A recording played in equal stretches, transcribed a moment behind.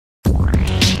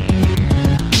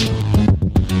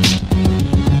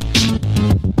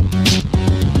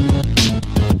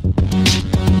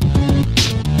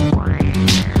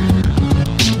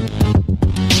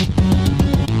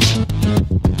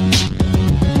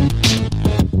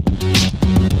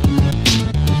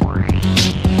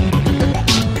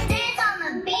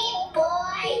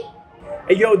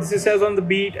Yo, this is Sez On The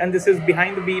Beat and this is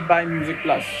Behind The Beat by Music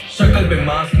Plus. शक्ल पे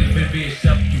mask नहीं फिर भी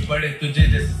शब्द क्यों पड़े तुझे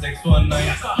जैसे सेक्स वन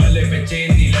नाइट गले पे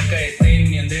चेन नहीं लगाए सेन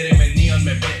नहीं अंधेरे में नियॉन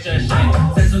में बेचा shine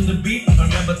Sez On The Beat और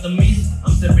मैं बदतमीज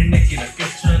हमसे भिड़ने की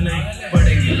रकिच्छा नहीं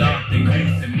पड़ेगी लात घंटे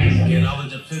से मुंह के रावल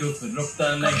जब सिर फिर रुकता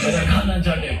नहीं मेरा खाना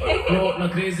जाटे पर फ्लो ना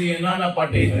क्रेजी है ना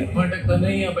पार्टी भटकता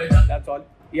नहीं है बेचा. That's all.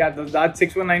 Yeah,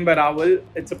 that's 619 by Rawal.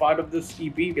 It's a part of this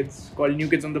EP. It's called New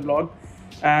Kids on the Block.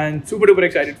 And super duper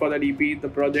excited for that EP, the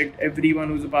project,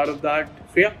 everyone who's a part of that.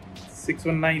 So yeah,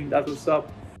 619, that's what's up.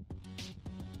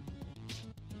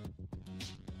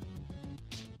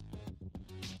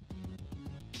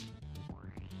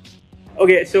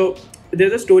 Okay, so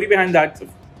there's a story behind that.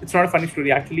 It's not a funny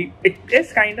story actually. It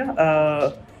is kinda.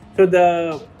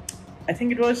 I think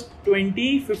it was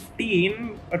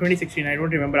 2015 or 2016, I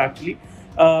don't remember actually.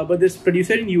 But this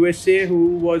producer in USA who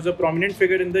was a prominent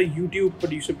figure in the YouTube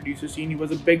producer scene, he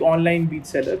was a big online beat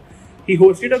seller. He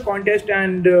hosted a contest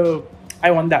and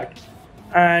I won that.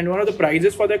 And one of the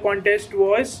prizes for the contest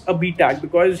was a beat tag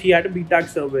because he had a beat tag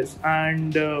service.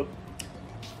 And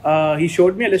he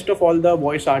showed me a list of all the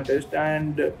voice artists.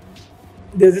 And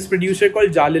there's this producer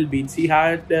called Jalil Beats. He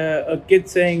had a kid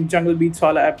saying Jungle Beats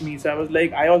holla at me. So I was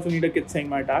like, I also need a kid saying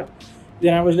my tag.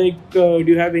 Then I was like, do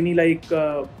you have any like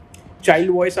child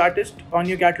voice artist on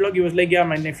your catalog? He was like, yeah,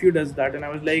 my nephew does that. And I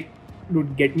was like,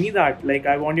 dude, get me that. Like,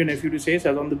 I want your nephew to say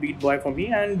Sez On The Beat boy for me.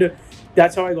 And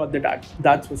that's how I got the tag.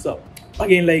 That's what's up.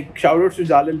 Again, like, shout outs to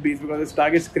Jalil Beats because this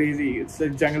tag is crazy. It's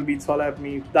like Jungle Beats holla at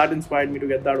me. That inspired me to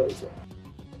get that also.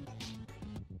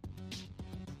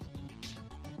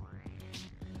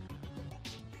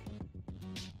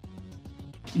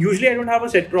 Usually I don't have a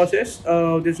set process.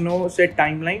 There's no set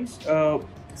timelines.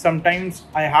 Sometimes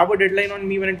I have a deadline on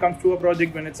me when it comes to a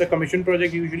project, when it's a commission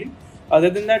project usually.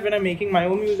 Other than that, when I'm making my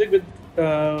own music with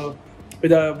other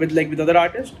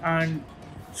artists, and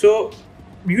so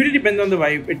usually depends on the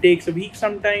vibe. It takes a week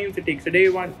sometimes, it takes a day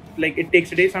it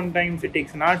takes a day sometimes, it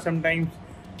takes an hour sometimes.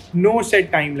 No set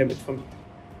time limits for me.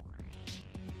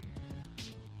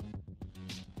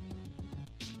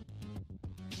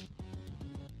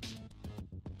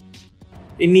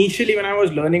 Initially, when I was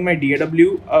learning my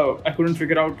DAW, I couldn't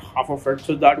figure out half of it.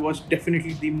 So that was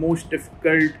definitely the most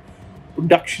difficult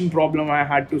production problem I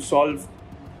had to solve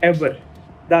ever.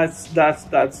 That's it.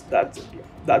 Yeah.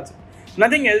 That's it.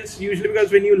 Nothing else. Usually,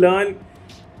 because when you learn,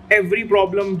 every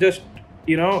problem just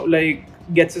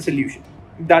gets a solution.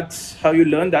 That's how you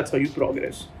learn. That's how you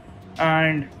progress.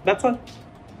 And that's all.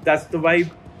 That's the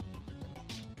vibe.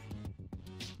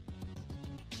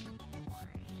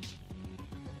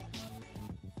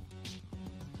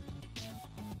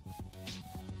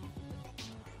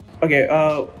 Okay,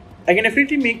 I can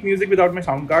definitely make music without my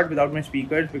sound card, without my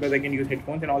speakers, because I can use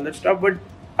headphones and all that stuff. But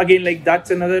again, like, that's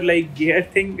another gear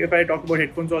thing. If I talk about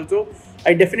headphones also,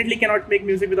 I definitely cannot make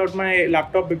music without my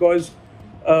laptop because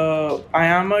I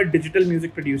am a digital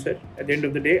music producer at the end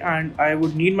of the day, and I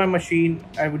would need my machine,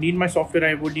 I would need my software,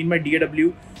 I would need my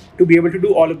DAW to be able to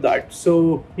do all of that.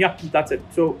 So yeah, that's it.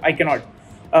 So I cannot.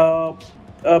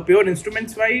 Pure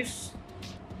instruments wise,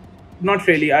 not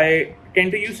really. I tend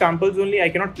to use samples only. I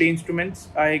cannot play instruments.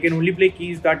 I can only play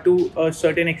keys, that to a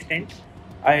certain extent.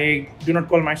 I do not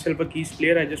call myself a keys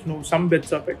player. I just know some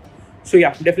bits of it. So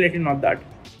yeah, definitely not that.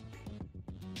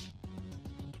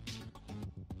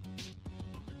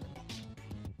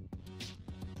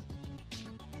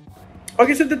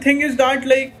 Okay, so the thing is that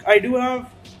I do have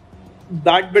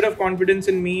that bit of confidence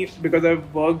in me because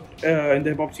I've worked in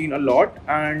the hip hop scene a lot,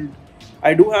 and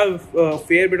I do have a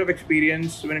fair bit of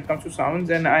experience when it comes to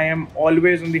sounds, and I am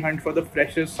always on the hunt for the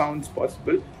freshest sounds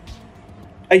possible.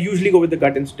 I usually go with the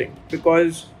gut instinct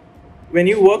because when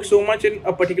you work so much in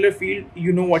a particular field,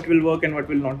 you know what will work and what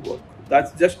will not work.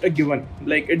 That's just a given.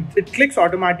 It clicks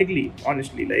automatically,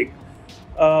 honestly.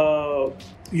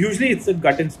 Usually it's a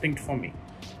gut instinct for me.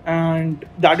 And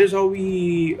that is how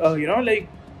we,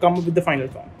 come up with the final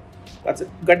song. That's it.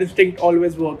 Gut instinct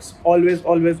always works. Always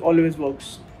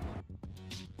works.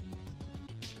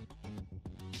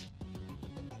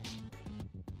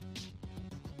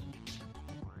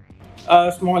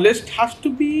 Smallest has to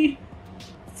be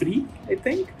Free, I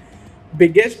think.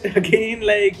 Biggest, again,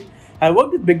 I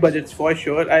work with big budgets for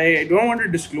sure. I don't want to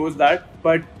disclose that,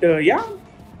 but yeah,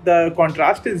 the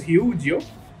contrast is huge, yo.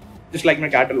 Just like my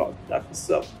catalog. That's what's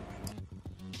up.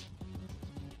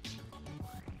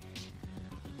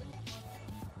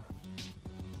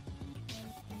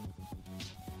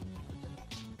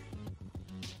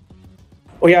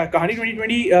 Oh yeah, Kahani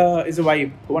 2020 is a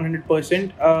vibe,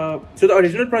 100%. So the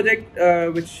original project,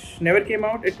 which never came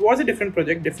out, it was a different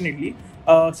project, definitely.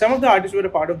 Some of the artists were a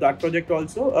part of that project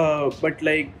also, but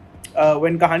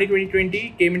when Kahani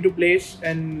 2020 came into place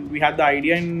and we had the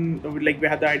idea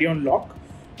on lock,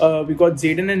 we got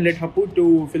Zayden and Let Hapu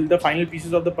to fill the final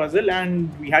pieces of the puzzle, and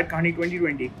we had Kahani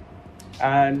 2020.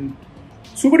 And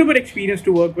super duper experience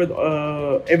to work with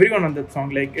everyone on that song.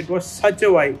 Like, it was such a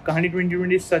vibe. Kahani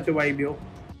 2020 is such a vibe, yo.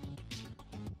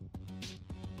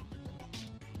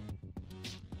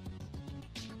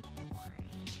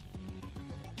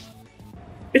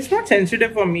 It's not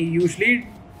sensitive for me usually,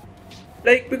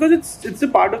 like, because it's a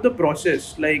part of the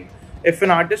process. Like, if an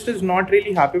artist is not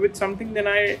really happy with something, then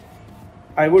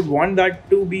I would want that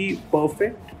to be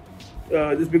perfect,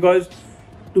 just because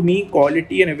to me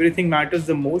quality and everything matters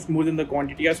the most, more than the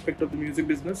quantity aspect of the music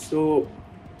business. So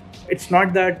it's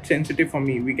not that sensitive for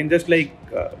me. We can just like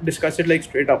discuss it like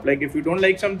straight up. Like, if you don't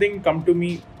like something, come to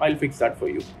me, I'll fix that for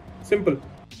you. Simple.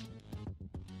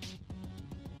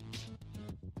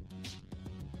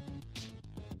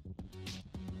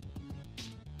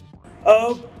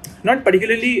 Not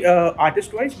particularly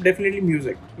artist wise, definitely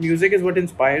music. Music is what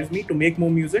inspires me to make more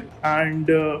music, and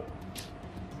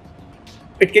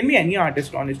it can be any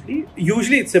artist, honestly.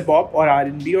 Usually it's hip hop or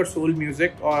R&B or soul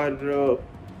music, or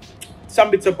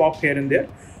some bits of pop here and there,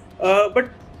 but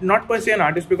not per se an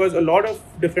artist, because a lot of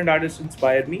different artists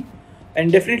inspire me.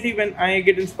 And definitely when I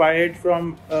get inspired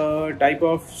from a type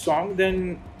of song,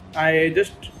 then I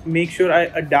just make sure I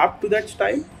adapt to that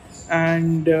style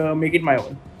and make it my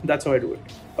own. That's how I do it.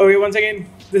 Okay, once again,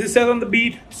 this is Sez on the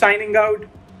Beat, signing out.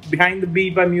 Behind the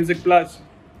Beat by Music Plus.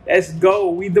 Let's go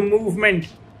with the movement.